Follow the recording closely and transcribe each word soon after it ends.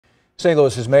St.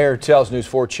 Louis's mayor tells News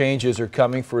 4 changes are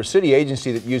coming for a city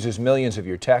agency that uses millions of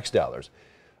your tax dollars.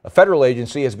 A federal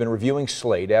agency has been reviewing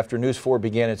SLATE after News 4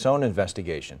 began its own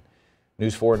investigation.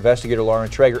 News 4 investigator Lauren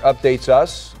Traeger updates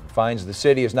us, finds the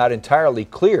city is not entirely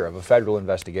clear of a federal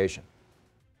investigation.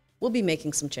 We'll be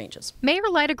making some changes. Mayor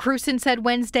Krewson said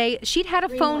Wednesday she'd had a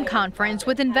phone conference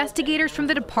with investigators from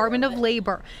the Department of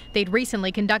Labor. They'd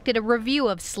recently conducted a review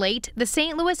of SLATE, the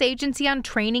St. Louis Agency on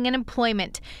Training and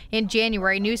Employment. In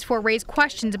January, News 4 raised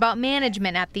questions about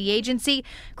management at the agency.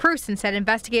 Krewson said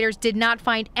investigators did not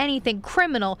find anything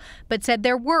criminal, but said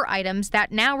there were items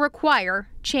that now require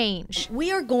change.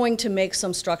 We are going to make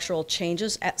some structural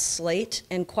changes at SLATE,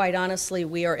 and quite honestly,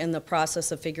 we are in the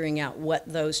process of figuring out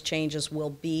what those changes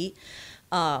will be.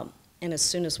 And as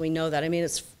soon as we know that, I mean,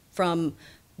 it's from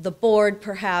the board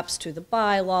perhaps to the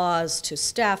bylaws to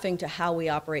staffing to how we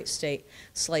operate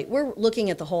SLATE. We're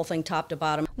looking at the whole thing top to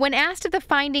bottom. When asked if the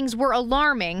findings were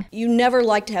alarming, you never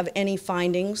like to have any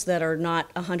findings that are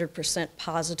not 100%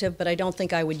 positive, but I don't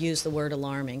think I would use the word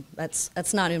alarming.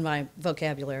 That's not in my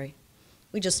vocabulary.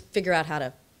 We just figure out how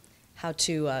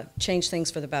to change things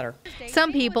for the better.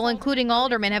 Some people, including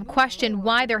aldermen, have questioned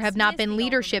why there have not been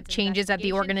leadership changes at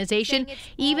the organization,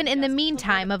 even in the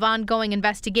meantime of ongoing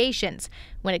investigations.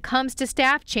 When it comes to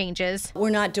staff changes, we're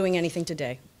not doing anything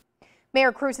today.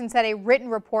 Mayor Krewson said a written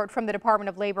report from the Department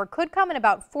of Labor could come in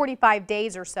about 45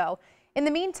 days or so. In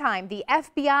the meantime, the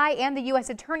FBI and the U.S.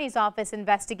 Attorney's Office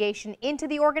investigation into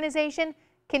the organization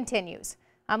continues.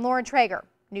 I'm Lauren Traeger,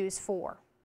 News 4.